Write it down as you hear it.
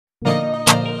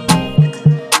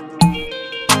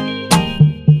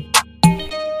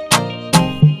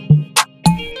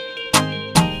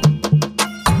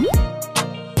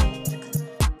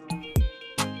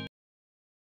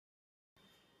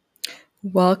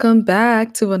Welcome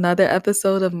back to another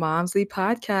episode of Momsley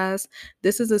Podcast.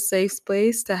 This is a safe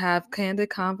space to have candid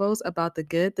convos about the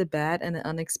good, the bad, and the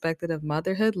unexpected of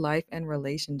motherhood, life, and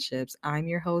relationships. I'm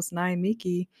your host,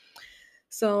 Naimiki.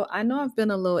 So I know I've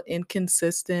been a little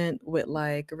inconsistent with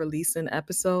like releasing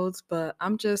episodes, but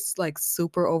I'm just like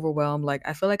super overwhelmed. Like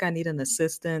I feel like I need an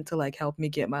assistant to like help me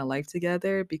get my life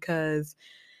together because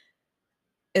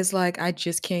it's like I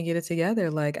just can't get it together.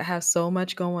 Like I have so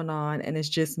much going on and it's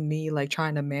just me like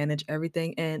trying to manage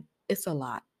everything and it's a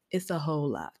lot. It's a whole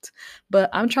lot. But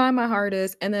I'm trying my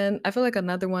hardest. And then I feel like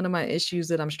another one of my issues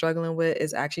that I'm struggling with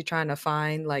is actually trying to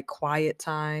find like quiet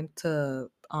time to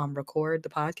record the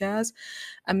podcast.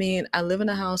 I mean, I live in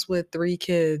a house with 3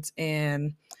 kids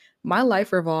and my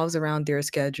life revolves around their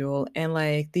schedule. And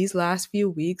like these last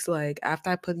few weeks, like after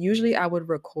I put, usually I would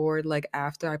record like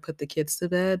after I put the kids to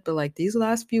bed. But like these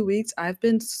last few weeks, I've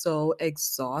been so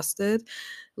exhausted.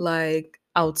 Like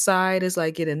outside is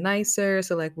like getting nicer.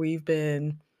 So like we've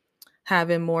been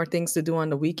having more things to do on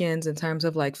the weekends in terms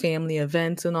of like family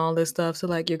events and all this stuff. So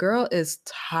like your girl is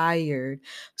tired.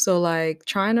 So like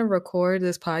trying to record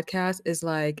this podcast is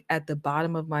like at the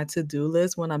bottom of my to-do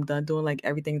list when I'm done doing like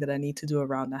everything that I need to do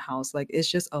around the house. Like it's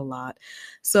just a lot.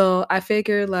 So I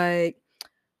figured like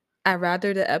I'd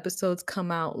rather the episodes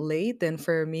come out late than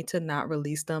for me to not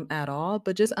release them at all,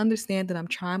 but just understand that I'm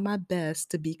trying my best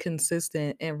to be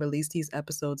consistent and release these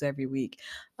episodes every week.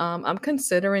 I'm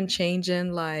considering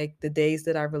changing like the days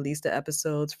that I release the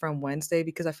episodes from Wednesday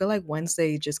because I feel like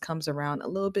Wednesday just comes around a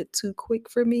little bit too quick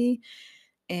for me.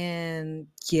 And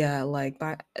yeah,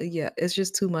 it's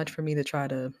just too much for me to try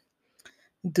to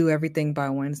do everything by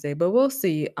Wednesday, but we'll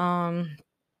see.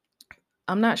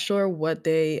 I'm not sure what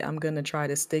day I'm gonna try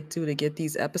to stick to get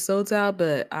these episodes out,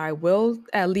 but I will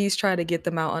at least try to get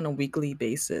them out on a weekly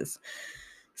basis.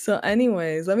 So,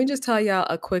 anyways, let me just tell y'all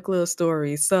a quick little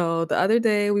story. So, the other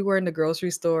day we were in the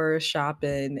grocery store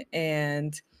shopping,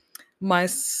 and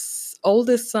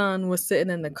oldest son was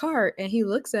sitting in the cart and he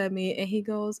looks at me and he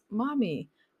goes, "Mommy,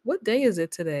 what day is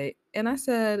it today?" And I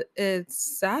said,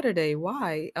 "It's Saturday.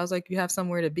 Why?" I was like, "You have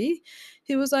somewhere to be?"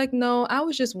 He was like, "No, I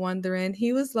was just wondering."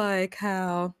 He was like,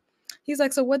 "How?" He's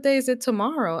like, "So what day is it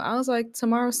tomorrow?" I was like,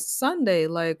 "Tomorrow's Sunday.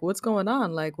 Like, what's going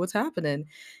on? Like, what's happening?"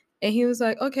 And he was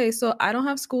like, "Okay, so I don't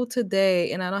have school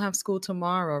today and I don't have school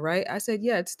tomorrow, right?" I said,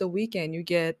 "Yeah, it's the weekend. You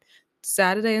get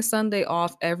Saturday and Sunday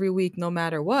off every week, no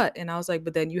matter what." And I was like,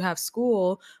 "But then you have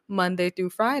school Monday through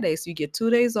Friday. So you get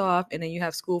 2 days off and then you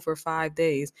have school for 5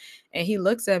 days." And he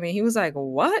looks at me, he was like,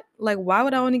 "What? Like, why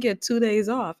would I only get 2 days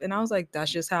off?" And I was like,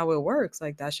 "That's just how it works.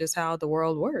 Like, that's just how the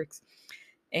world works."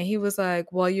 And he was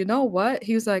like, "Well, you know what?"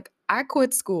 He was like, "I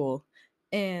quit school."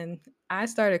 And I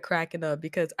started cracking up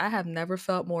because I have never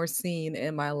felt more seen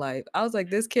in my life. I was like,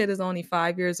 this kid is only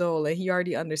 5 years old and he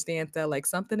already understands that like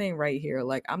something ain't right here.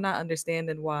 Like, I'm not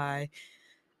understanding why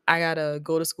I gotta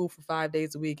go to school for 5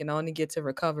 days a week and I only get to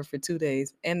recover for 2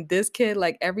 days. And this kid,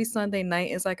 like every Sunday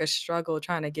night, is like a struggle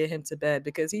trying to get him to bed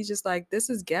because he's just like, this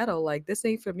is ghetto. Like, this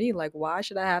ain't for me. Like, why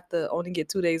should I have to only get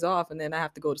 2 days off and then I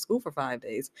have to go to school for 5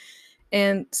 days?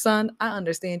 And son, I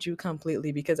understand you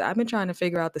completely because I've been trying to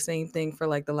figure out the same thing for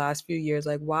like the last few years.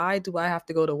 Like, why do I have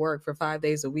to go to work for 5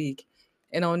 days a week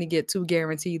and only get 2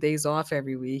 guaranteed days off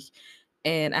every week?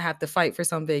 And I have to fight for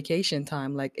some vacation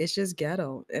time. Like, it's just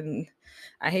ghetto. And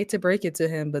I hate to break it to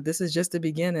him, but this is just the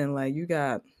beginning. Like, you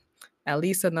got at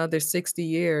least another 60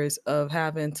 years of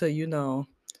having to,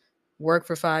 work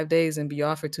for 5 days and be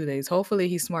off for 2 days. Hopefully,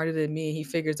 he's smarter than me. He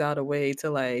figures out a way to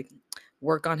like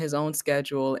work on his own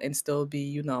schedule and still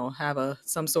be, have a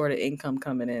some sort of income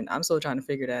coming in. I'm still trying to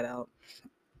figure that out.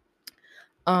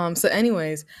 So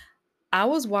anyways, I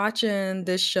was watching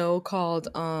this show called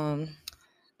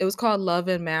it was called Love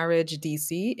and Marriage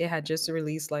DC. It had just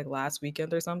released like last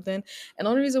weekend or something. And the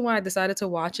only reason why I decided to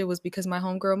watch it was because my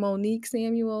homegirl Monique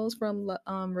Samuels from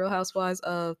Real Housewives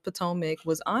of Potomac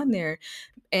was on there.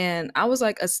 And I was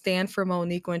like a stand for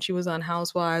Monique when she was on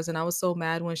Housewives, and I was so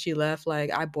mad when she left.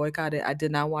 Like I boycotted. I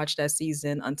did not watch that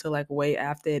season until like way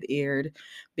after it aired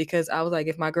because I was like,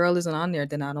 if my girl isn't on there,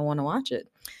 then I don't want to watch it.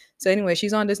 So anyway,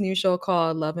 she's on this new show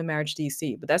called Love and Marriage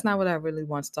DC, but that's not what I really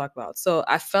want to talk about. So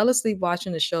I fell asleep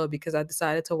watching the show because I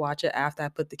decided to watch it after I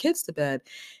put the kids to bed.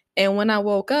 And when I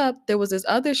woke up, there was this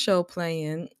other show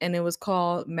playing and it was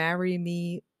called Marry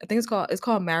Me. I think it's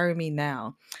called Marry Me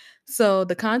Now. So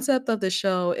the concept of the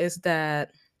show is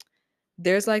that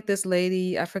there's like this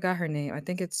lady, I forgot her name. I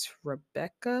think it's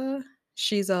Rebecca.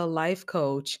 She's a life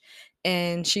coach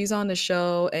and she's on the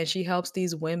show and she helps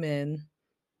these women.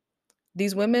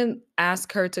 These women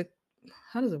ask her to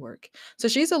how does it work? So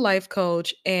she's a life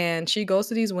coach and she goes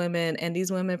to these women, and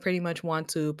these women pretty much want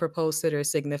to propose to their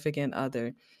significant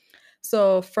other.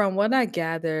 So from what I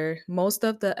gather, most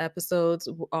of the episodes,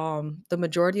 the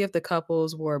majority of the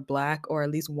couples were black, or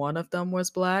at least one of them was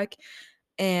black.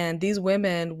 And these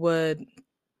women would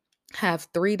have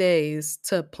 3 days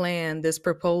to plan this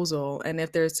proposal, and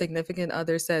if their significant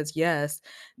other says yes,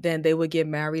 then they would get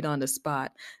married on the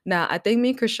spot. Now, I think me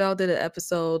and Chriselle did an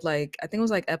episode, like, I think it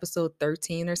was, like, episode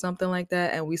 13 or something like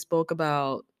that, and we spoke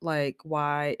about, like,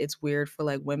 why it's weird for,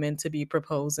 like, women to be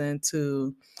proposing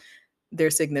to their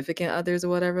significant others or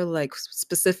whatever, like,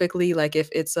 specifically, like, if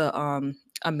it's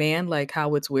a man, like,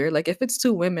 how it's weird. Like, if it's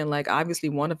 2 women, like, obviously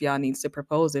one of y'all needs to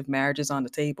propose if marriage is on the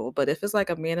table, but if it's, like,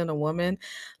 a man and a woman,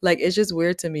 like, it's just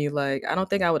weird to me. Like, I don't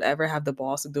think I would ever have the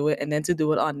balls to do it and then to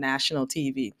do it on national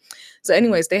TV. So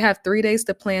anyways, they have 3 days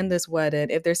to plan this wedding.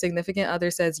 If their significant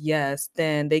other says yes,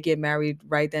 then they get married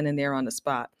right then and there on the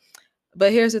spot.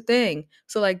 But here's the thing.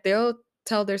 So, like, they'll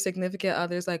tell their significant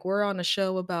others, like, "We're on a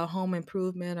show about home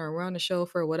improvement," or, "We're on a show,"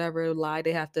 for whatever lie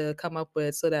they have to come up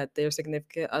with so that their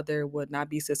significant other would not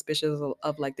be suspicious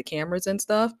of, like, the cameras and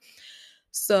stuff.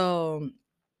 So,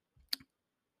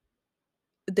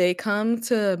 they come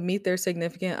to meet their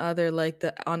significant other, like,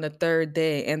 on the 3rd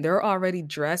day, and they're already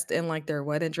dressed in, like, their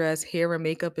wedding dress, hair and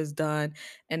makeup is done,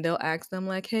 and they'll ask them,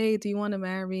 like, "Hey, do you wanna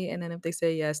marry me?" And then if they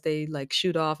say yes, they, like,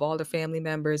 shoot off, all the family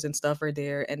members and stuff are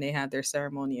there, and they have their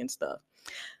ceremony and stuff.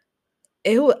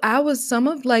 I was some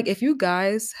of like, if you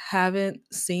guys haven't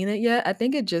seen it yet, I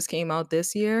think it just came out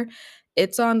this year.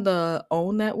 It's on the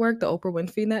OWN network, the Oprah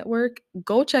Winfrey Network.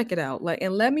 Go check it out, like,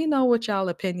 and let me know what y'all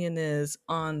opinion is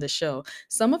on the show.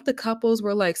 Some of the couples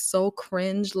were, like, so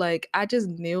cringe, like, I just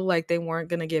knew, like, they weren't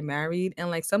gonna get married, and,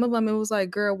 like, some of them, it was like,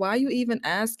 "Girl, why you even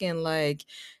asking?" Like,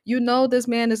 "You know this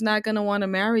man is not gonna wanna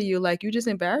marry you, like, you just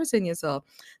embarrassing yourself."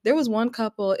 There was one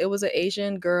couple, it was an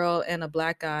Asian girl and a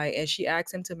black guy, and she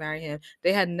asked him to marry him.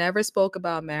 They had never spoke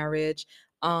about marriage.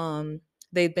 Um,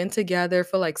 they'd been together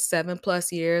for like 7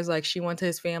 plus years. Like, she went to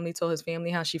his family, told his family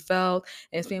how she felt,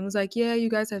 and his family was like, "Yeah, you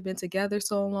guys have been together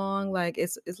so long. Like,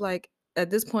 it's like at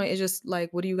this point, it's just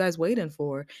like, what are you guys waiting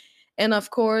for?" And of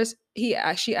course, she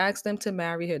asked them to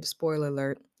marry her. Spoiler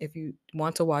alert: if you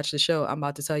want to watch the show, I'm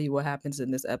about to tell you what happens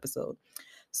in this episode.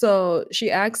 So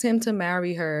she asks him to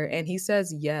marry her and he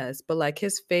says yes, but like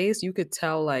his face, you could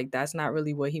tell like that's not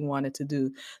really what he wanted to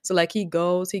do. So like he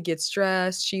goes, he gets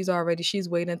stressed. She's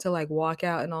waiting to like walk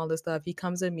out and all this stuff. He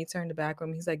comes in, meets her in the back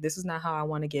room. He's like, "This is not how I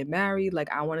want to get married.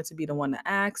 Like, I wanted to be the one to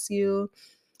ask you."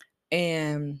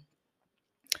 And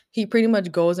he pretty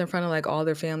much goes in front of, like, all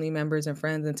their family members and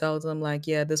friends and tells them, like,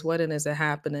 "Yeah, this wedding isn't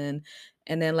happening."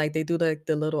 And then, like, they do, like,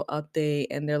 the little update,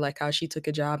 and they're like, how she took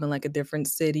a job in, like, a different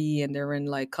city, and they're in,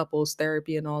 like, couples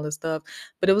therapy and all this stuff.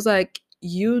 But it was like,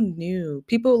 you knew.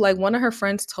 People like, one of her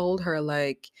friends told her,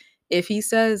 like, "If he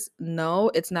says no,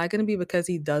 it's not gonna be because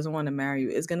he doesn't wanna marry you.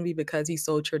 It's gonna be because he's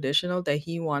so traditional that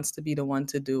he wants to be the one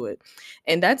to do it."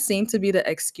 And that seemed to be the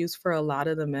excuse for a lot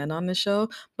of the men on the show.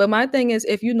 But my thing is,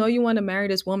 if you know you wanna marry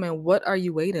this woman, what are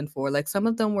you waiting for? Like, some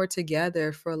of them were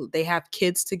together for they have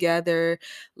kids together,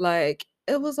 like,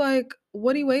 it was like,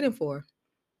 "What are you waiting for?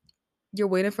 You're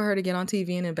waiting for her to get on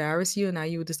TV and embarrass you, and now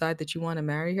you decide that you wanna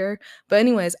marry her?" But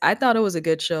anyways, I thought it was a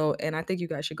good show, and I think you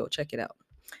guys should go check it out.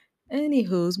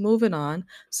 Anywho's, moving on.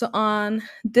 So on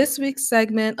this week's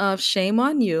segment of Shame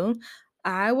on You,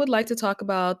 I would like to talk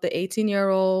about the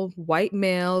 18-year-old white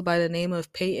male by the name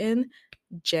of Peyton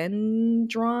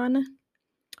Gendron,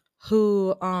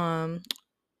 who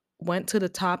went to the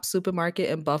top supermarket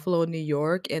in Buffalo, New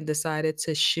York, and decided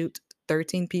to shoot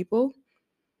 13 people.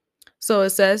 So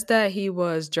it says that he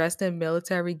was dressed in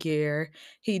military gear.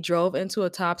 He drove into a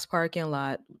Tops parking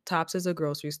lot. Tops is a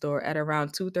grocery store at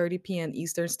around 2:30 p.m.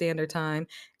 Eastern Standard Time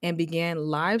and began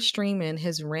live streaming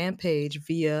his rampage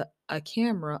via a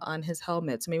camera on his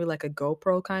helmet. So maybe like a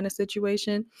GoPro kind of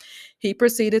situation. He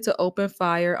proceeded to open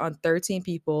fire on 13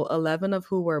 people, 11 of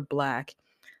who were black.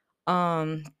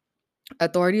 Um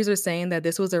Authorities are saying that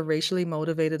this was a racially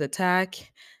motivated attack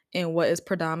in what is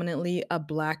predominantly a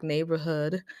black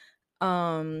neighborhood.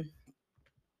 Um,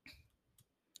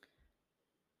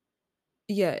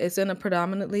 yeah, it's in a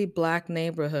predominantly black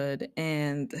neighborhood,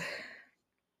 and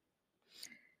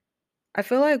I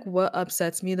feel like what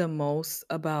upsets me the most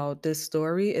about this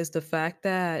story is the fact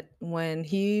that when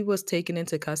he was taken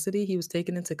into custody, he was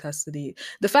taken into custody.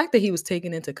 The fact that he was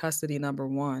taken into custody, number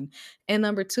one. And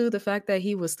number two, the fact that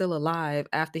he was still alive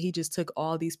after he just took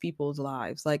all these people's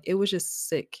lives. Like, it was just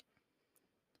sick.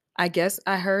 I guess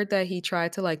I heard that he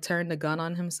tried to, like, turn the gun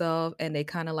on himself, and they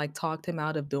kinda, like, talked him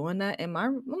out of doing that, and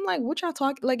I'm like, "What y'all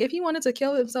talk," like, if he wanted to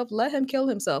kill himself, let him kill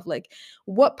himself, like,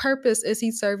 what purpose is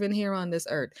he serving here on this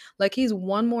earth? Like, he's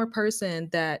one more person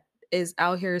that is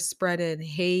out here spreading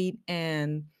hate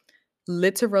and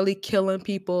literally killing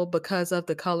people because of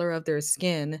the color of their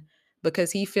skin,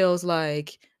 because he feels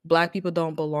like black people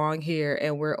don't belong here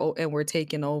and we're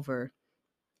taking over.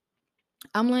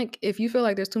 I'm like, if you feel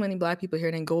like there's too many black people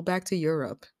here, then go back to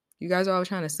Europe. You guys are always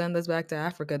trying to send us back to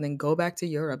Africa, then go back to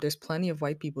Europe. There's plenty of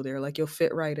white people there. Like you'll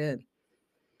fit right in.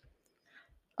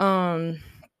 Um,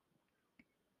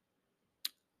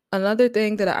 Another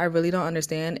thing that I really don't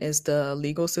understand is the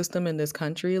legal system in this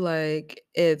country. Like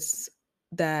it's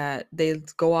that they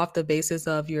go off the basis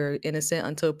of you're innocent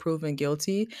until proven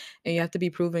guilty, and you have to be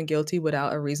proven guilty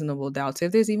without a reasonable doubt. So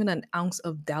if there's even an ounce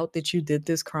of doubt that you did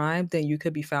this crime, then you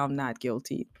could be found not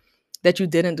guilty. That you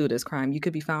didn't do this crime, you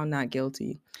could be found not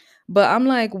guilty. But I'm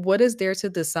like, what is there to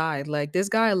decide? Like this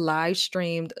guy live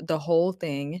streamed the whole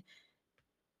thing,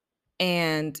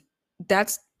 and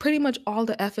that's pretty much all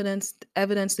the evidence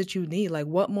that you need. Like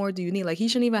what more do you need? Like he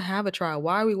shouldn't even have a trial.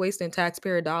 Why are we wasting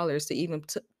taxpayer dollars to even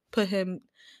put him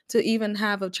to even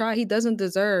have a trial? He doesn't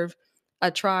deserve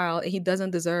a trial, and he doesn't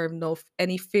deserve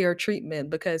any fair treatment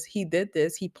because he did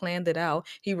this, he planned it out,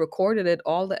 he recorded it,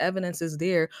 all the evidence is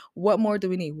there. What more do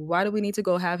we need? Why do we need to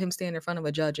go have him stand in front of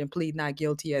a judge and plead not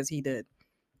guilty as he did?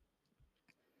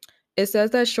 It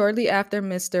says that shortly after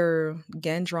Mr.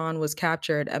 Gendron was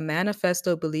captured, a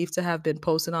manifesto believed to have been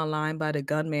posted online by the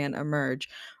gunman emerged,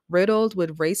 riddled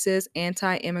with racist,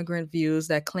 anti immigrant views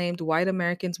that claimed white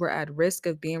Americans were at risk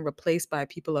of being replaced by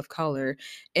people of color.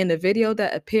 In the video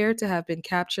that appeared to have been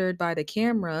captured by the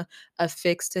camera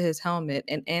affixed to his helmet,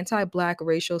 an anti black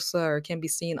racial slur can be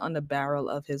seen on the barrel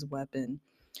of his weapon.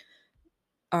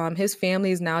 His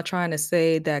family is now trying to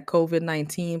say that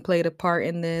COVID-19 played a part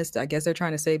in this. I guess they're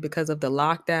trying to say because of the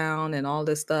lockdown and all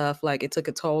this stuff, like it took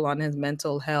a toll on his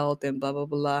mental health and blah, blah,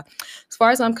 blah. As far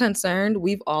as I'm concerned,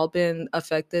 we've all been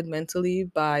affected mentally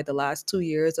by the last 2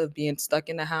 years of being stuck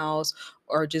in the house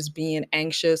or just being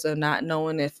anxious and not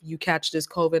knowing if you catch this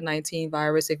COVID-19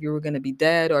 virus, if you were going to be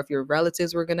dead or if your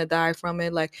relatives were going to die from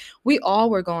it. Like we all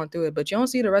were going through it, but you don't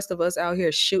see the rest of us out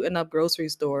here shooting up grocery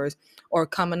stores or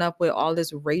coming up with all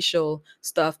this racial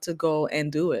stuff to go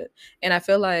and do it. And I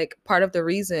feel like part of the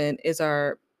reason is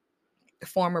our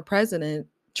former president,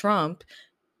 Trump,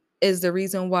 is the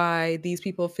reason why these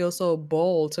people feel so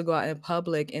bold to go out in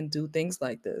public and do things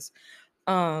like this.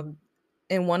 Um,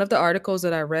 in one of the articles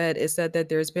that I read, it said that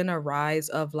there's been a rise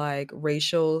of like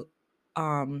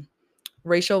um,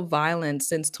 racial violence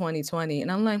since 2020.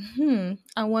 And I'm like,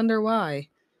 I wonder why.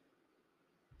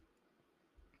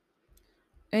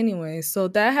 Anyway, so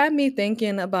that had me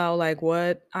thinking about like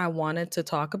what I wanted to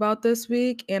talk about this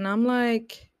week. And I'm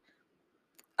like,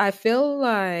 I feel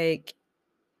like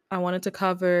I wanted to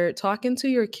cover talking to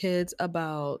your kids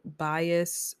about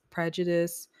bias,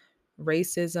 prejudice,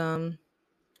 racism,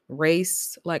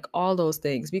 race, like all those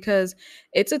things, because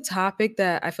it's a topic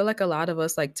that I feel like a lot of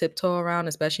us like tiptoe around,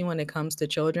 especially when it comes to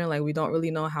children. Like, we don't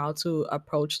really know how to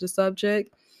approach the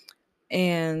subject.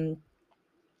 And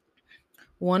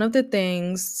one of the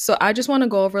things, so I just want to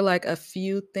go over like a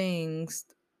few things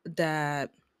that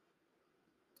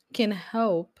can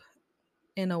help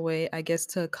in a way, I guess,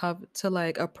 to cover to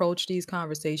like approach these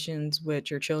conversations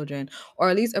with your children, or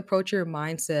at least approach your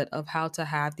mindset of how to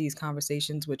have these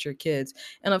conversations with your kids.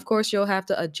 And of course, you'll have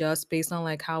to adjust based on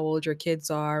like how old your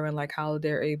kids are and like how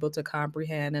they're able to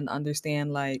comprehend and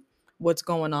understand like what's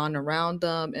going on around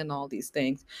them and all these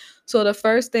things. So the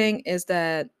first thing is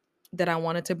that I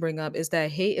wanted to bring up is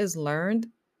that hate is learned,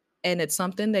 and it's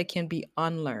something that can be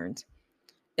unlearned.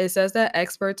 It says that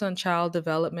experts on child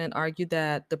development argue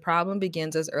that the problem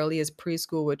begins as early as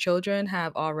preschool, where children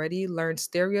have already learned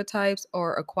stereotypes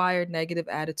or acquired negative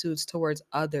attitudes towards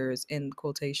others, in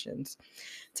quotations.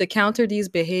 To counter these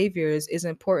behaviors, it's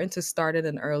important to start at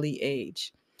an early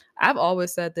age. I've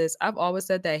always said this. I've always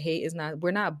said that hate is not,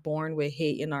 we're not born with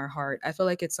hate in our heart. I feel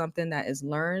like it's something that is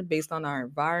learned based on our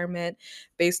environment,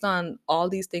 based on all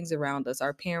these things around us,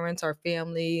 our parents, our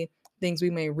family, things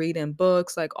we may read in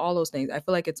books, like all those things. I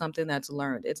feel like it's something that's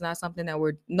learned. It's not something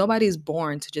that nobody's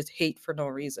born to just hate for no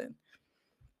reason.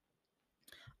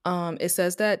 It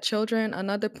says that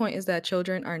another point is that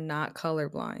children are not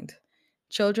colorblind.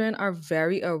 Children are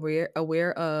very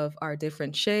aware of our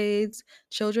different shades.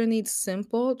 Children need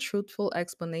simple, truthful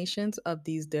explanations of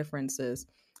these differences.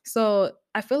 So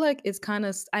I feel like it's kind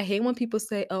of, I hate when people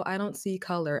say, oh, I don't see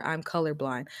color, I'm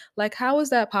colorblind. Like, how is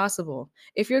that possible?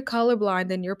 If you're colorblind,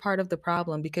 then you're part of the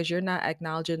problem because you're not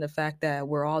acknowledging the fact that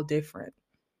we're all different.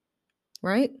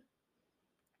 right?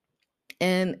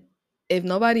 And if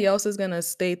nobody else is gonna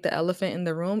state the elephant in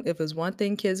the room, if it's one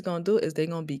thing kids gonna do is they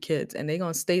gonna be kids and they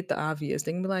gonna state the obvious.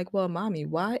 They gonna be like, well, mommy,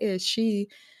 why is she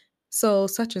so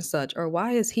such and such? Or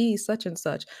why is he such and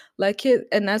such? Like kid,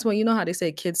 and that's when you know how they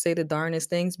say kids say the darnest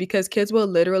things because kids will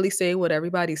literally say what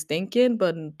everybody's thinking,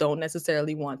 but don't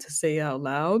necessarily want to say out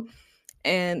loud.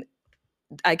 And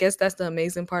I guess that's the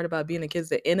amazing part about being a kid is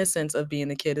the innocence of being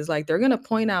a kid is like they're gonna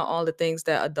point out all the things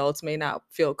that adults may not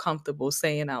feel comfortable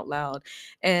saying out loud.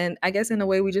 And I guess in a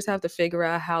way we just have to figure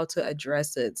out how to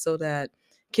address it so that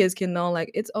kids can know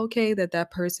like it's okay that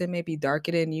that person may be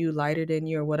darker than you, lighter than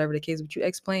you, or whatever the case, but you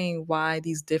explain why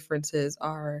these differences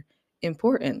are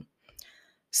important.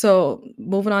 So,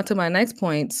 moving on to my next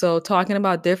point. So, talking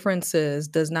about differences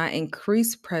does not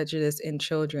increase prejudice in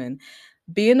children.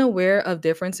 Being aware of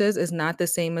differences is not the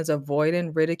same as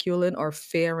avoiding, ridiculing, or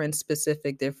fearing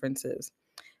specific differences.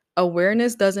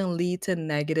 Awareness doesn't lead to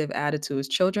negative attitudes.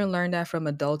 Children learn that from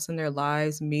adults in their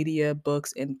lives, media,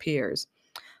 books, and peers.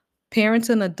 Parents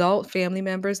and adult family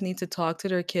members need to talk to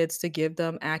their kids to give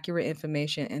them accurate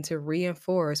information and to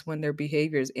reinforce when their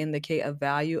behaviors indicate a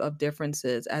value of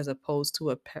differences as opposed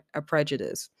to a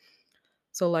prejudice.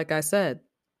 So, like I said,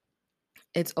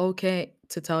 it's okay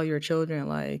to tell your children,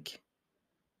 like,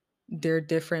 they're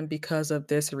different because of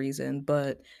this reason,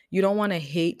 but you don't want to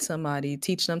hate somebody,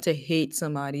 teach them to hate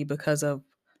somebody because of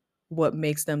what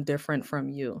makes them different from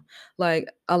you. Like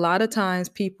a lot of times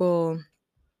people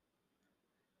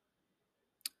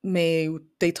may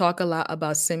they talk a lot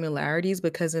about similarities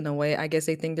because in a way I guess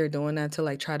they think they're doing that to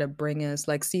like try to bring us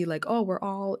like see like oh we're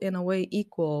all in a way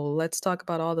equal, let's talk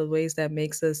about all the ways that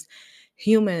makes us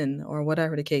human or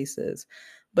whatever the case is.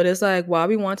 But it's like while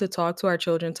we want to talk to our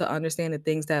children to understand the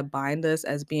things that bind us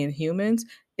as being humans,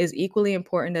 is equally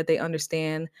important that they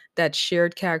understand that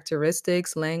shared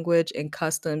characteristics, language, and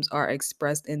customs are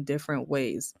expressed in different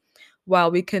ways.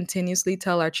 While we continuously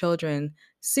tell our children,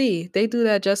 see, they do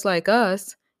that just like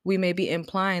us, we may be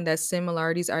implying that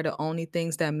similarities are the only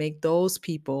things that make those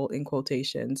people, in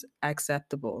quotations,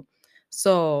 acceptable.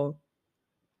 So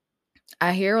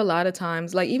I hear a lot of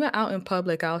times, like even out in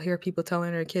public, I'll hear people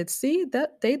telling their kids, see,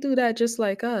 that they do that just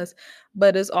like us.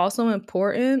 But it's also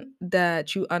important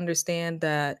that you understand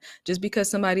that just because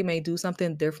somebody may do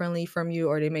something differently from you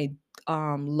or they may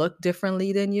look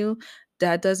differently than you,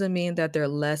 that doesn't mean that they're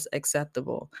less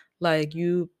acceptable. Like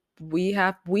we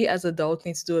as adults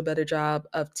need to do a better job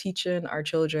of teaching our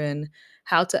children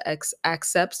how to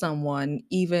accept someone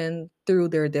even through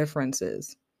their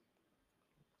differences.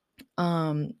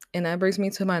 And that brings me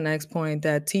to my next point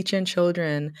that teaching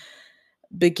children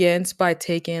begins by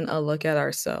taking a look at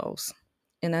ourselves.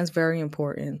 And that's very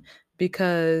important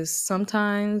because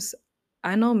sometimes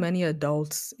I know many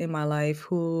adults in my life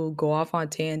who go off on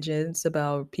tangents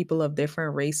about people of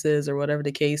different races or whatever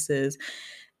the case is.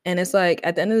 And it's like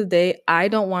at the end of the day, I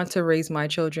don't want to raise my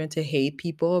children to hate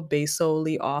people based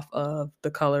solely off of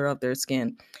the color of their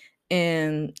skin.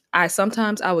 And I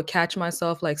would catch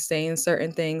myself, like, saying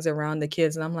certain things around the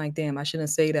kids, and I'm like, "Damn, I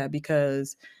shouldn't say that,"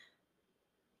 because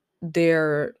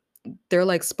they're they're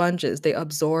like sponges. They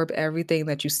absorb everything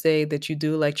that you say, that you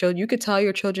do. Like, children, you could tell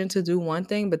your children to do one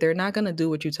thing, but they're not gonna do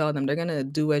what you tell them. They're gonna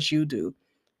do as you do,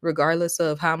 regardless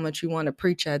of how much you wanna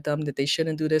preach at them that they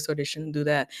shouldn't do this or they shouldn't do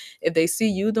that. If they see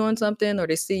you doing something or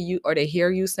they see you or they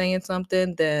hear you saying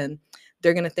something, then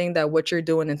they're gonna think that what you're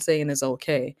doing and saying is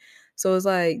okay. So it's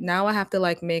like now I have to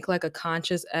like make like a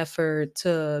conscious effort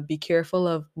to be careful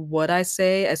of what I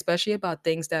say, especially about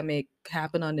things that may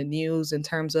happen on the news in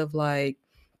terms of like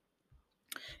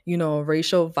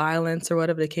racial violence or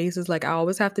whatever the case is, like I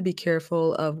always have to be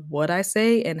careful of what I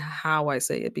say and how I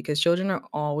say it because children are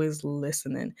always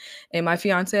listening. And my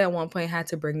fiance at one point had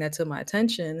to bring that to my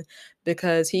attention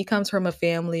because he comes from a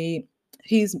family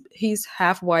he's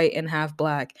half white and half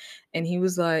black, and he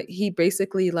was like he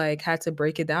basically like had to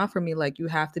break it down for me like you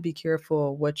have to be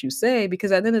careful what you say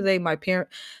because at the end of the day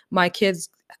my kids,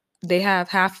 they have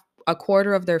half a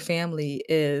quarter of their family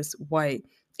is white,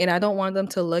 and I don't want them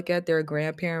to look at their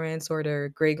grandparents or their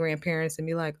great grandparents and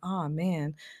be like, "Oh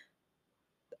man,"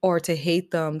 or to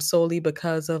hate them solely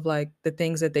because of like the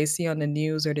things that they see on the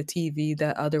news or the TV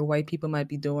that other white people might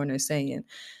be doing or saying.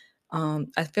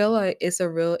 I feel like it's a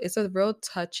real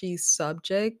touchy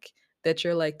subject that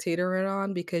you're like teetering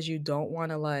on because you don't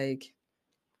want to like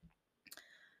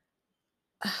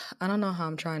I don't know how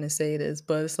I'm trying to say this,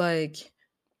 but it's like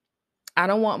I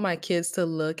don't want my kids to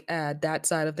look at that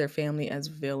side of their family as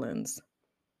villains.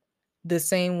 The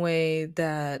same way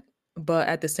that but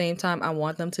at the same time, I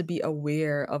want them to be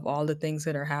aware of all the things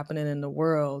that are happening in the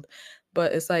world,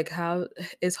 but it's like how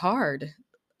it's hard.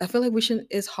 I feel like we should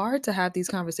it's hard to have these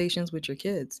conversations with your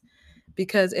kids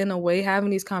because in a way having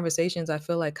these conversations I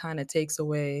feel like kind of takes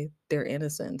away their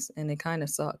innocence and it kind of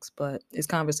sucks, but it's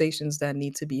conversations that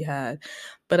need to be had.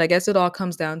 But I guess it all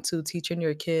comes down to teaching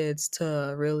your kids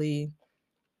to really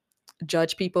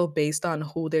judge people based on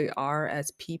who they are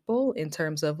as people in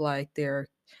terms of like their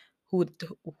who,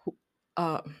 who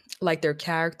uh like their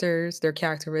characters, their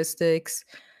characteristics,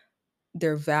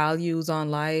 their values on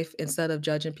life instead of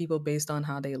judging people based on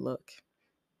how they look.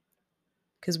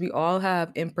 Because we all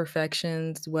have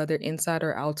imperfections, whether inside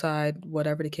or outside,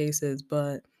 whatever the case is.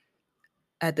 But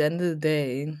at the end of the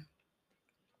day,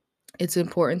 it's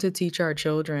important to teach our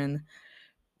children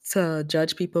to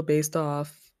judge people based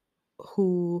off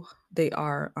who they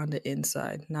are on the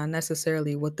inside, not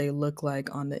necessarily what they look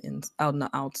like on the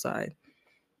outside.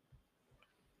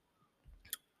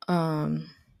 Um,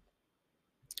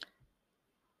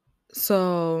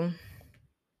 so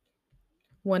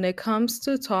when it comes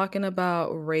to talking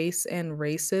about race and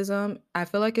racism, I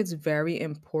feel like it's very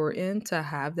important to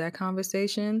have that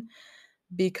conversation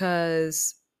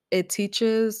because it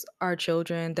teaches our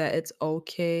children that it's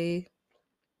okay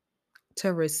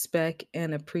to respect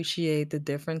and appreciate the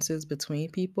differences between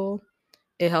people.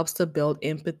 It helps to build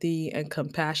empathy and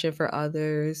compassion for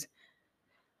others.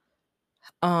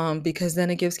 Because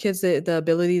then it gives kids the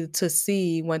ability to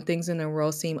see when things in the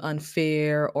world seem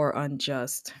unfair or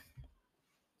unjust.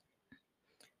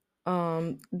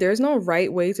 There's no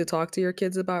right way to talk to your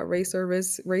kids about race or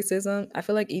racism. I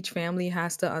feel like each family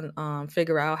has to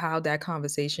figure out how that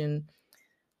conversation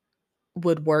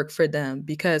would work for them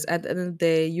because at the end of the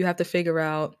day, you have to figure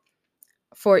out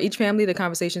for each family, the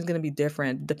conversation is going to be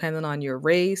different depending on your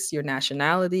race, your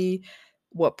nationality,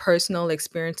 what personal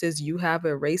experiences you have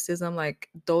with racism. Like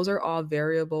those are all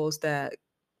variables that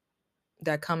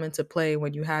come into play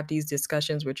when you have these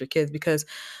discussions with your kids because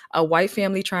a white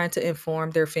family trying to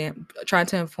inform their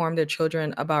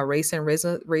children about race and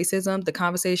racism, the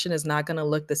conversation is not going to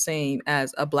look the same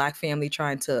as a black family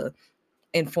trying to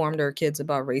inform their kids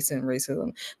about race and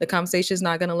racism. The conversation is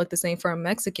not going to look the same for a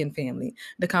Mexican family.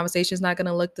 The conversation is not going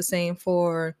to look the same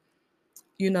for,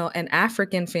 an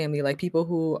African family, like people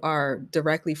who are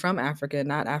directly from Africa,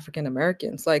 not African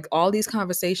Americans. Like all these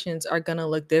conversations are going to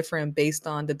look different based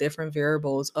on the different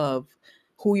variables of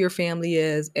who your family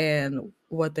is and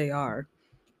what they are.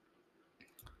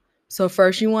 So,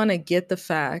 first, you want to get the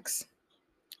facts.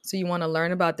 So, you want to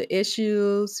learn about the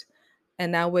issues,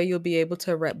 and that way you'll be able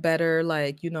to better,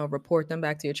 like, report them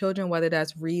back to your children, whether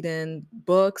that's reading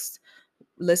books,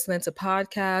 listening to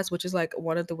podcasts, which is like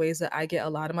one of the ways that I get a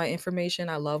lot of my information.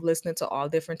 I love listening to all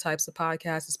different types of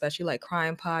podcasts, especially like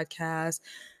crime podcasts.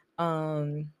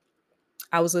 Um,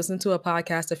 I was listening to a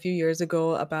podcast a few years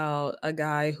ago about a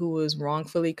guy who was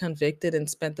wrongfully convicted and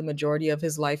spent the majority of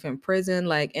his life in prison.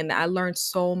 Like, and I learned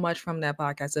so much from that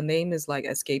podcast. The name is like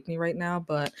escaped me right now,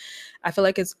 but I feel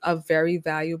like it's a very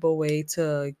valuable way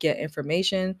to get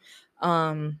information.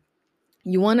 Um,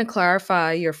 you want to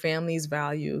clarify your family's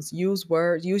values. Use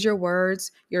your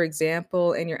words, your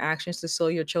example, and your actions to show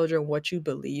your children what you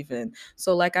believe in.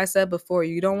 So, like I said before,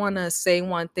 you don't want to say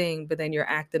one thing, but then you're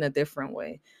acting a different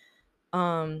way.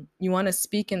 You want to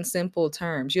speak in simple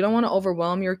terms. You don't want to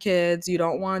overwhelm your kids. You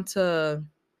don't want to,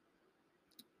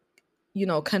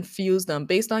 confuse them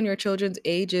based on your children's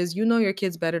ages. You know your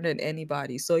kids better than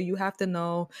anybody. So you have to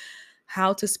know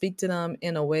how to speak to them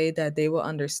in a way that they will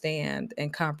understand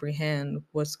and comprehend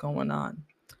what's going on.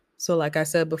 So, like I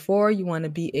said before, you want to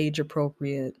be age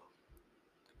appropriate.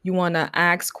 You want to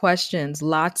ask questions,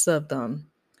 lots of them.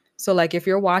 So, like, if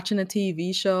you're watching a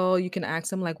TV show, you can ask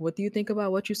them, like, what do you think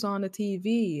about what you saw on the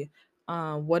TV?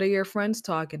 What are your friends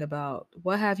talking about?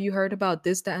 What have you heard about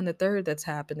this, that, and the third that's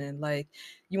happening? Like,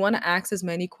 you want to ask as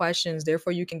many questions.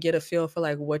 Therefore, you can get a feel for,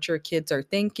 like, what your kids are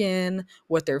thinking,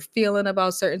 what they're feeling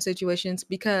about certain situations,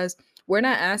 because we're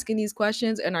not asking these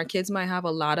questions and our kids might have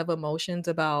a lot of emotions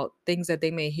about things that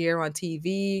they may hear on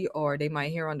TV or they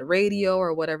might hear on the radio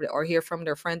or whatever, or hear from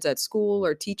their friends at school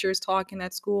or teachers talking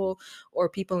at school or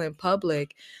people in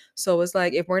public. So it's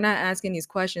like if we're not asking these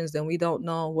questions, then we don't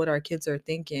know what our kids are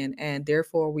thinking, and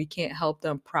therefore we can't help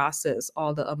them process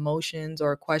all the emotions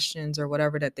or questions or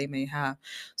whatever that they may have.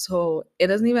 So it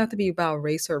doesn't even have to be about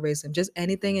race or racism, just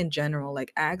anything in general.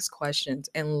 Like ask questions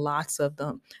and lots of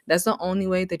them. That's the only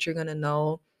way that you're gonna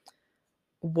know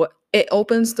what it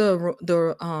opens the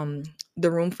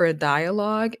room for a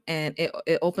dialogue, and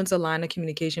it opens a line of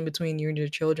communication between you and your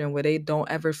children where they don't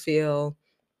ever feel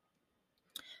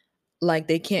like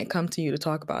they can't come to you to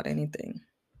talk about anything.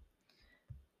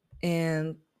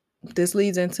 And this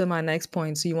leads into my next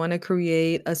point. So you want to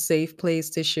create a safe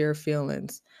place to share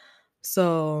feelings.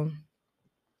 So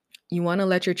You want to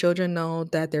let your children know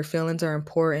that their feelings are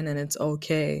important and it's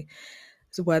okay.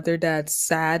 So whether that's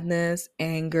sadness,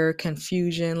 anger,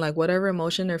 confusion, like whatever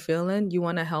emotion they're feeling, you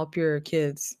want to help your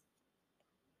kids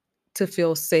to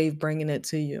feel safe bringing it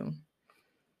to you.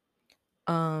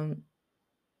 Um,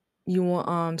 you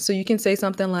want so you can say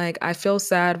something like, "I feel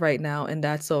sad right now, and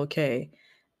that's okay.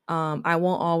 I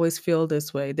won't always feel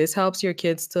this way." This helps your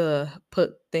kids to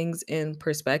put things in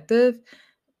perspective.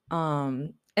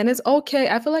 And it's okay.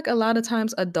 I feel like a lot of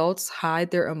times adults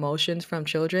hide their emotions from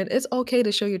children. It's okay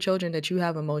to show your children that you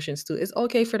have emotions too. It's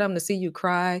okay for them to see you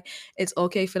cry. It's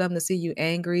okay for them to see you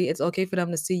angry. It's okay for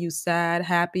them to see you sad,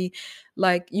 happy.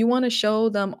 Like you want to show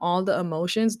them all the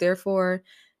emotions. Therefore,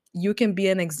 you can be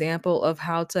an example of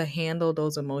how to handle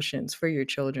those emotions for your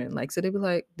children. Like, so they be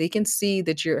like, they can see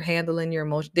that you're handling your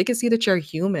emotions. They can see that you're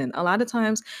human. A lot of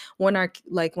times when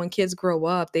when kids grow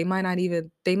up, they might not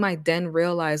even they might then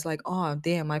realize like, oh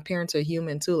damn, my parents are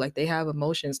human too. Like they have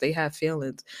emotions, they have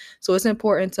feelings. So it's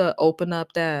important to open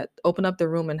up the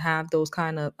room and have those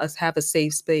kind of us have a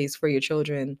safe space for your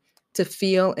children to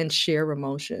feel and share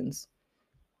emotions.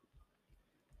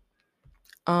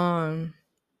 Um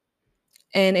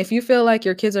And if you feel like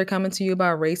your kids are coming to you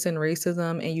about race and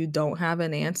racism and you don't have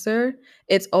an answer,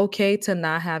 it's okay to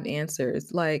not have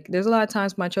answers. Like, there's a lot of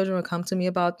times my children will come to me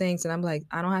about things and I'm like,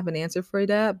 I don't have an answer for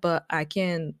that, but I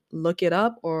can look it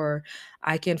up or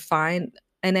I can find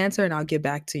an answer and I'll get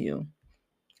back to you.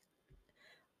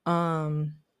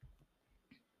 Um,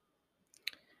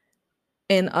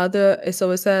 and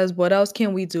so it says, what else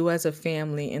can we do as a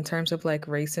family in terms of like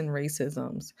race and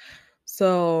racisms?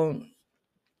 So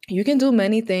you can do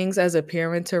many things as a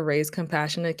parent to raise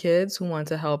compassionate kids who want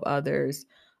to help others.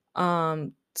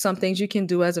 Some things you can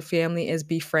do as a family is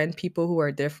befriend people who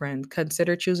are different.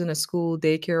 Consider choosing a school,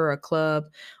 daycare, or a club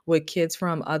with kids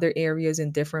from other areas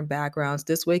and different backgrounds.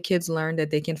 This way, kids learn that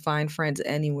they can find friends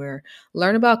anywhere.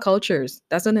 Learn about cultures.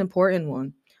 That's an important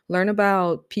one. Learn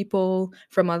about people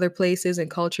from other places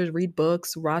and cultures. Read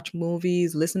books, watch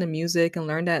movies, listen to music, and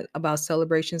learn that about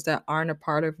celebrations that aren't a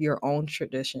part of your own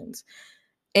traditions.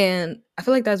 And I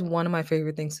feel like that's one of my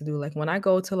favorite things to do. Like when I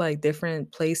go to like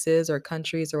different places or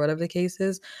countries or whatever the case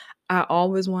is, I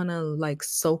always want to like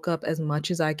soak up as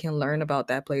much as I can learn about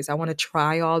that place. I want to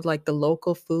try all like the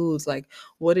local foods. Like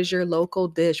what is your local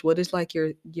dish? What is like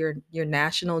your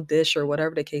national dish or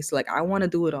whatever the case. Like I want to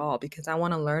do it all because I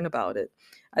want to learn about it.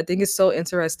 I think it's so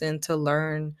interesting to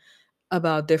learn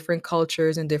about different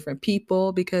cultures and different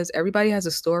people because everybody has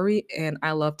a story and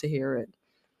I love to hear it.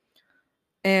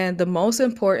 And the most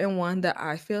important one that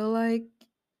I feel like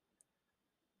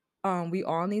we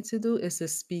all need to do is to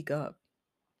speak up.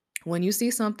 When you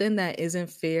see something that isn't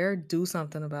fair, do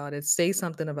something about it. Say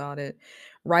something about it.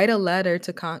 Write a letter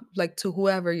to like to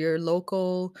whoever your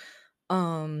local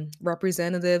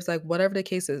representatives, like whatever the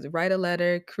case is. Write a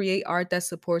letter, create art that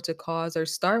supports a cause or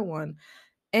start one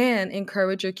and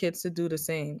encourage your kids to do the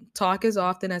same. Talk as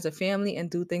often as a family and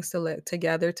do things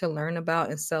together to learn about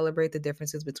and celebrate the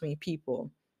differences between people.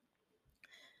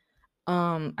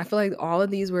 I feel like all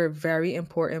of these were very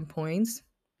important points,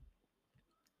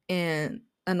 and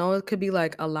I know it could be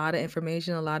like a lot of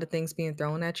information, a lot of things being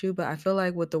thrown at you, but I feel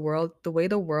like with the way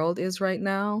the world is right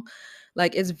now,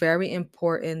 like it's very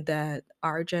important that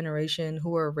our generation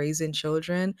who are raising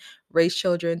children raise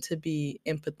children to be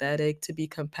empathetic, to be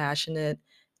compassionate,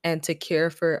 and to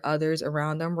care for others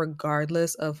around them,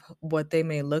 regardless of what they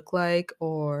may look like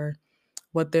or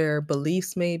what their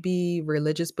beliefs may be,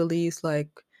 religious beliefs. Like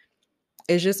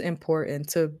it's just important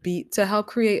to help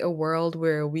create a world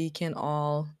where we can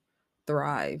all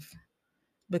thrive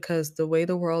because the way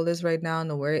the world is right now and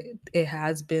the way it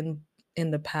has been in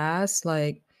the past,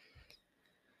 like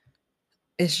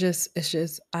it's just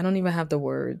I don't even have the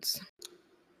words.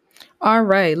 All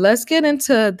right, let's get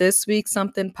into this week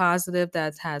something positive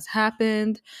that has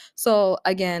happened. So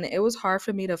again, it was hard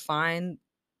for me to find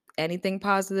anything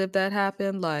positive that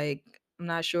happened. Like I'm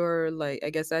not sure, like I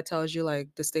guess that tells you like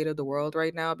the state of the world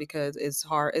right now because it's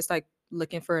hard. It's like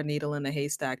looking for a needle in a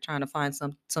haystack trying to find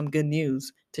some good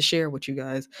news to share with you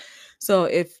guys. So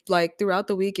if like throughout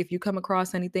the week if you come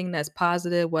across anything that's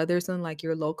positive, whether it's in like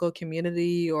your local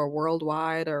community or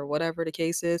worldwide or whatever the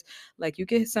case is, like you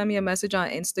can send me a message on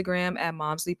Instagram at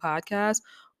Momsley Podcast,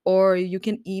 or you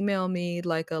can email me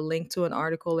like a link to an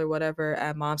article or whatever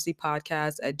at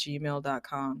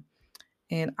momsleypodcast@gmail.com.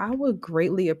 And I would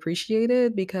greatly appreciate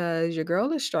it because your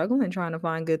girl is struggling trying to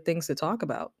find good things to talk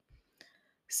about.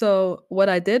 So, what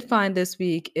I did find this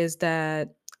week is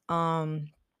that um,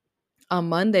 on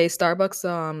Monday, Starbucks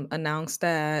announced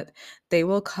that they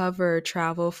will cover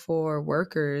travel for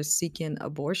workers seeking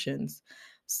abortions.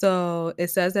 So it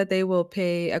says that they will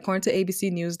pay, according to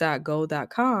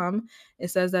abcnews.go.com, it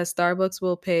says that Starbucks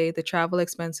will pay the travel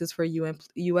expenses for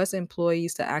U.S.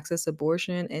 employees to access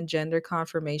abortion and gender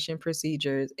confirmation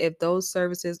procedures if those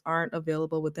services aren't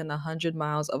available within 100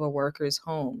 miles of a worker's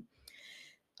home.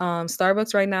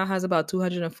 Starbucks right now has about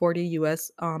 240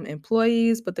 U.S.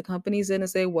 Employees, but the companies didn't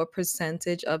say what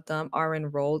percentage of them are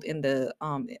enrolled in the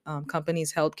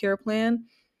company's healthcare plan.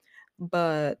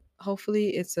 But hopefully,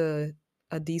 it's a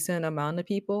decent amount of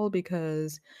people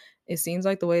because it seems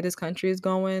like the way this country is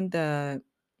going, that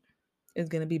is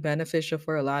going to be beneficial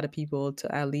for a lot of people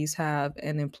to at least have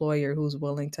an employer who's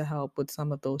willing to help with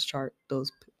some of those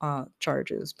charges,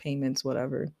 payments,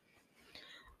 whatever.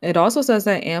 It also says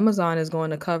that Amazon is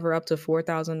going to cover up to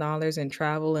 $4,000 in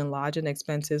travel and lodging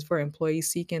expenses for employees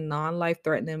seeking non-life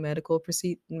threatening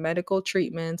medical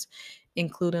treatments,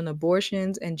 including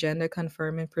abortions and gender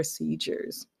confirming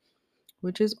procedures,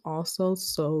 which is also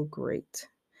so great.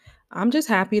 I'm just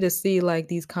happy to see like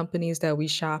these companies that we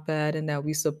shop at and that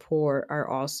we support are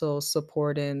also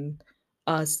supporting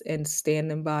us and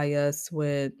standing by us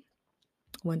with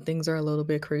when things are a little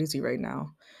bit crazy right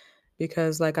now.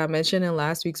 Because, like I mentioned in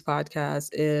last week's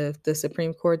podcast, if the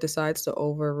Supreme Court decides to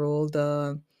overrule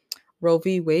the Roe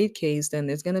v. Wade case, then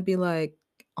there's going to be like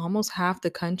almost half the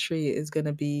country is going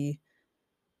to be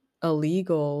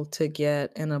illegal to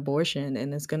get an abortion.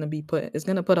 And it's going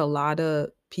to put a lot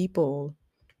of people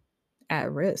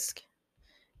at risk.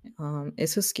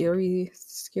 It's a scary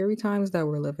times that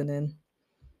we're living in.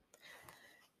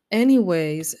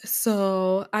 Anyways,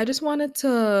 so I just wanted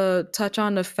to touch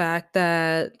on the fact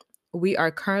that we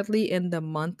are currently in the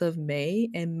month of May,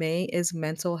 and May is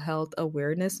Mental Health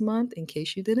Awareness Month, in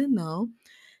case you didn't know.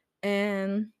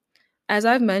 And as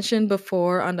I've mentioned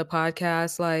before on the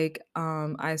podcast, like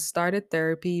I started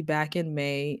therapy back in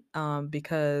May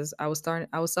because I was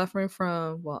suffering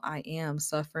from, well, I am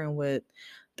suffering with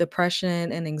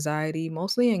depression and anxiety,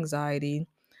 mostly anxiety.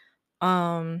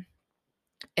 Um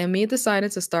and me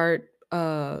decided to start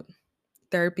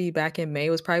therapy back in May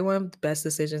was probably one of the best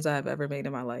decisions I've ever made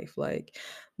in my life. Like,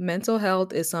 mental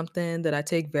health is something that I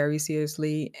take very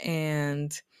seriously.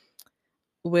 And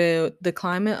with the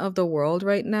climate of the world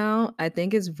right now, I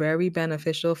think it's very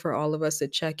beneficial for all of us to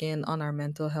check in on our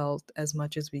mental health as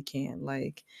much as we can.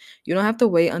 Like, you don't have to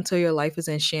wait until your life is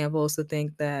in shambles to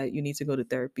think that you need to go to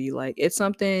therapy. Like, it's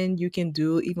something you can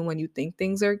do even when you think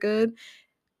things are good.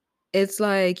 It's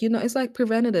like, it's like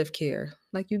preventative care.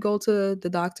 Like, you go to the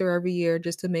doctor every year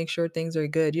just to make sure things are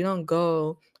good. You don't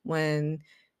go when,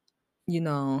 you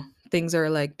know, things are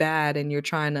like bad and you're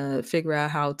trying to figure out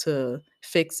how to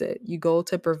fix it. You go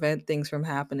to prevent things from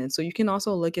happening. So you can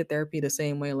also look at therapy the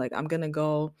same way. Like, I'm going to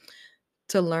go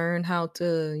to learn how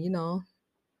to,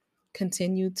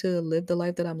 continue to live the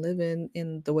life that I'm living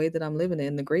in the way that I'm living it,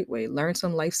 in the great way. Learn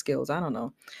some life skills. I don't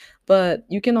know. But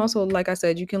you can also, like I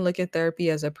said, you can look at therapy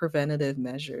as a preventative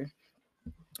measure.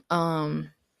 Um,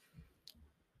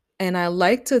 and I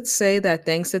like to say that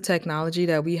thanks to technology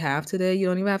that we have today, you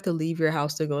don't even have to leave your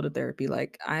house to go to therapy.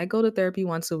 Like, I go to therapy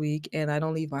once a week and I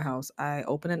don't leave my house. I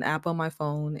open an app on my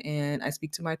phone and I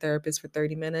speak to my therapist for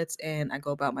 30 minutes and I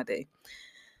go about my day.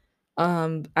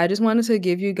 I just wanted to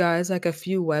give you guys like a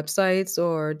few websites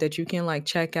or that you can like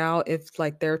check out if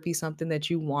like therapy is something that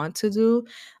you want to do.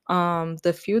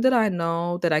 The few that I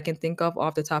know that I can think of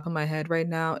off the top of my head right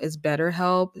now is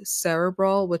BetterHelp,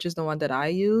 Cerebral, which is the one that I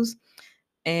use,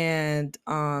 and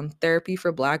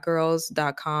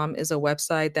therapyforblackgirls.com is a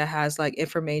website that has like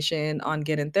information on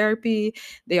getting therapy.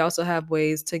 They also have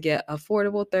ways to get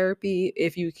affordable therapy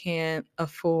if you can't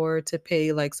afford to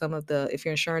pay like some of the if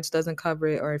your insurance doesn't cover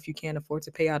it or if you can't afford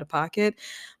to pay out of pocket.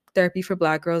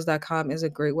 Therapyforblackgirls.com is a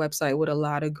great website with a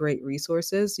lot of great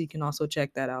resources. You can also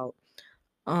check that out.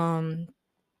 um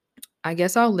I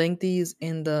guess I'll link these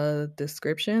in the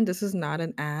description. This is not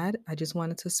an ad. I just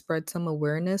wanted to spread some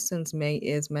awareness since May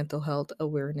is Mental Health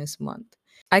Awareness Month.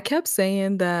 I kept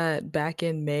saying that back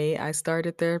in May I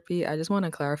started therapy. I just want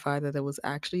to clarify that it was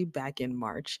actually back in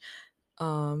March.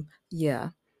 Yeah.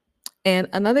 And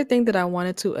another thing that I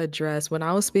wanted to address when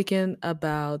I was speaking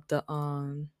about the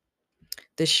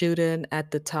shooting at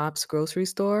the Tops grocery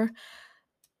store,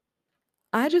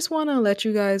 I just want to let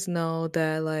you guys know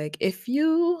that like if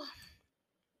you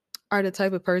are the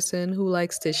type of person who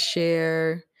likes to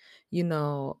share, you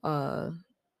know,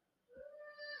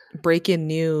 breaking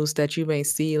news that you may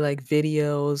see, like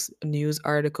videos, news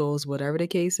articles, whatever the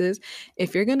case is,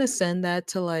 if you're going to send that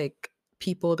to like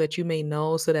people that you may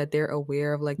know so that they're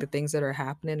aware of like the things that are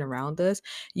happening around us,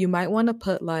 you might want to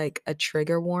put like a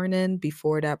trigger warning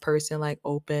before that person like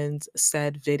opens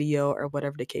said video or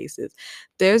whatever the case is.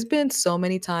 There's been so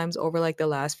many times over like the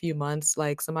last few months,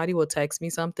 like somebody will text me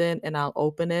something and I'll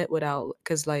open it without,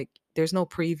 because like there's no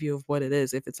preview of what it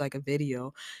is if it's like a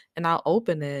video, and I'll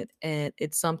open it and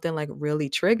it's something like really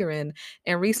triggering.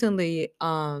 And recently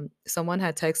someone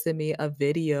had texted me a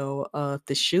video of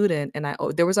the shooting, and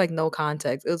there was like no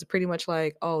context. It was pretty much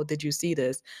like, oh, did you see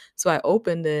this? So I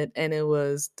opened it and it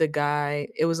was the guy,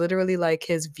 it was literally like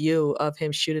his view of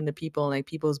him shooting the people, and like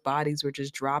people's bodies were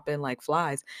just dropping like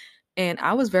flies. And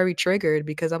I was very triggered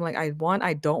because I'm like, I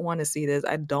don't want to see this.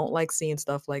 I don't like seeing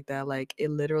stuff like that. Like it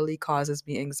literally causes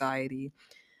me anxiety.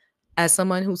 As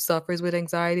someone who suffers with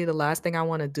anxiety, the last thing I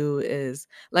wanna do is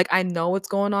like, I know what's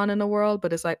going on in the world,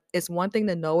 but it's like it's one thing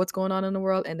to know what's going on in the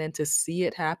world, and then to see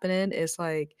it happening, it's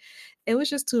like it was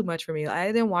just too much for me.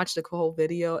 I didn't watch the whole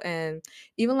video, and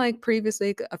even, like,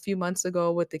 previously, a few months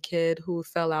ago with the kid who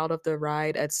fell out of the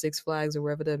ride at Six Flags or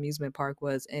wherever the amusement park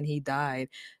was, and he died,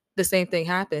 the same thing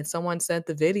happened. Someone sent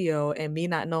the video, and me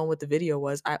not knowing what the video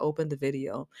was, I opened the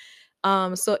video.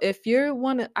 So if you're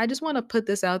wanna I just wanna put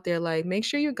this out there, like, make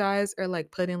sure you guys are,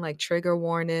 like, putting, like, trigger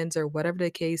warnings or whatever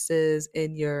the case is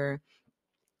in your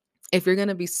if you're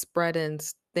gonna be spreading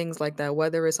things like that,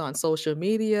 whether it's on social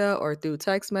media or through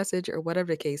text message or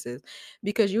whatever the case is,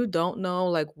 because you don't know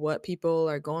like what people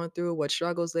are going through, what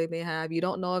struggles they may have. You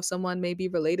don't know if someone may be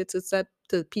related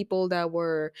to people that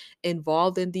were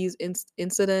involved in these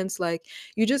incidents. Like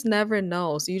you just never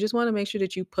know. So you just want to make sure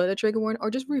that you put a trigger warning or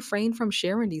just refrain from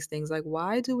sharing these things. Like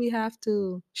why do we have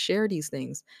to share these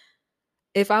things?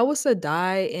 If I was to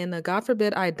die and, God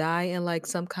forbid I die in, like,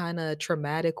 some kinda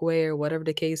traumatic way or whatever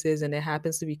the case is, and it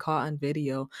happens to be caught on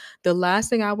video, the last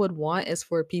thing I would want is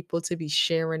for people to be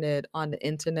sharing it on the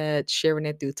internet, sharing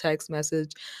it through text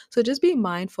message. So just be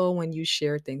mindful when you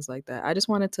share things like that. I just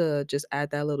wanted to just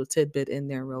add that little tidbit in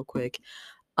there real quick.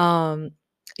 Um,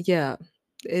 yeah,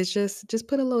 it's just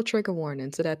put a little trigger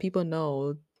warning so that people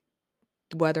know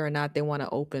whether or not they wanna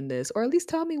open this, or at least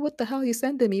tell me what the hell you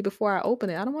sending me before I open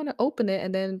it. I don't wanna open it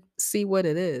and then see what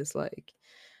it is, like,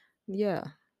 yeah.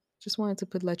 Just wanted to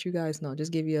let you guys know,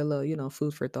 just give you a little,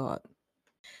 food for thought.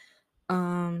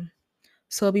 Um,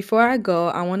 so before I go,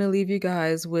 I wanna leave you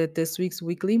guys with this week's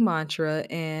weekly mantra,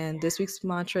 and this week's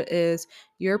mantra is,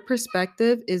 "Your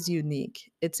perspective is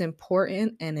unique. It's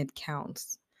important and it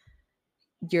counts."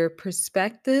 Your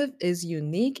perspective is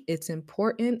unique, it's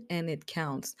important, and it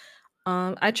counts.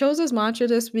 I chose this mantra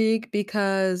this week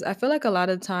because I feel like a lot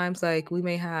of times, like we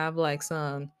may have like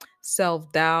some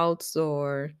self doubts,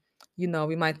 or we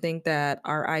might think that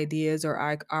our ideas or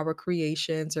our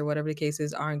creations or whatever the case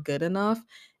is aren't good enough.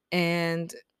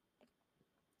 And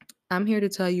I'm here to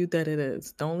tell you that it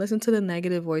is. Don't listen to the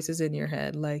negative voices in your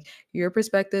head. Like your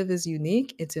perspective is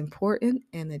unique, it's important,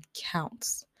 and it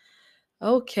counts.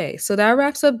 Okay, so that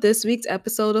wraps up this week's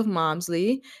episode of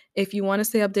Momsley. If you want to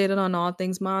stay updated on all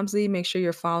things Momsley, make sure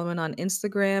you're following on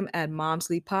Instagram at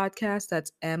Momsley Podcast.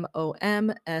 That's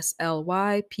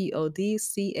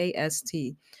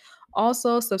MOMSLYPODCAST.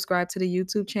 Also, subscribe to the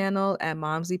YouTube channel at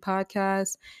Momsley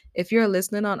Podcast. If you're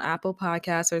listening on Apple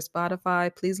Podcasts or Spotify,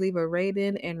 please leave a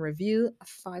rating and review,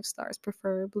 5 stars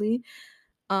preferably.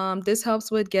 This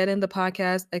helps with getting the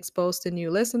podcast exposed to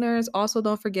new listeners. Also,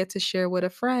 don't forget to share with a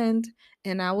friend,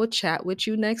 and I will chat with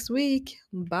you next week.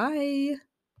 Bye.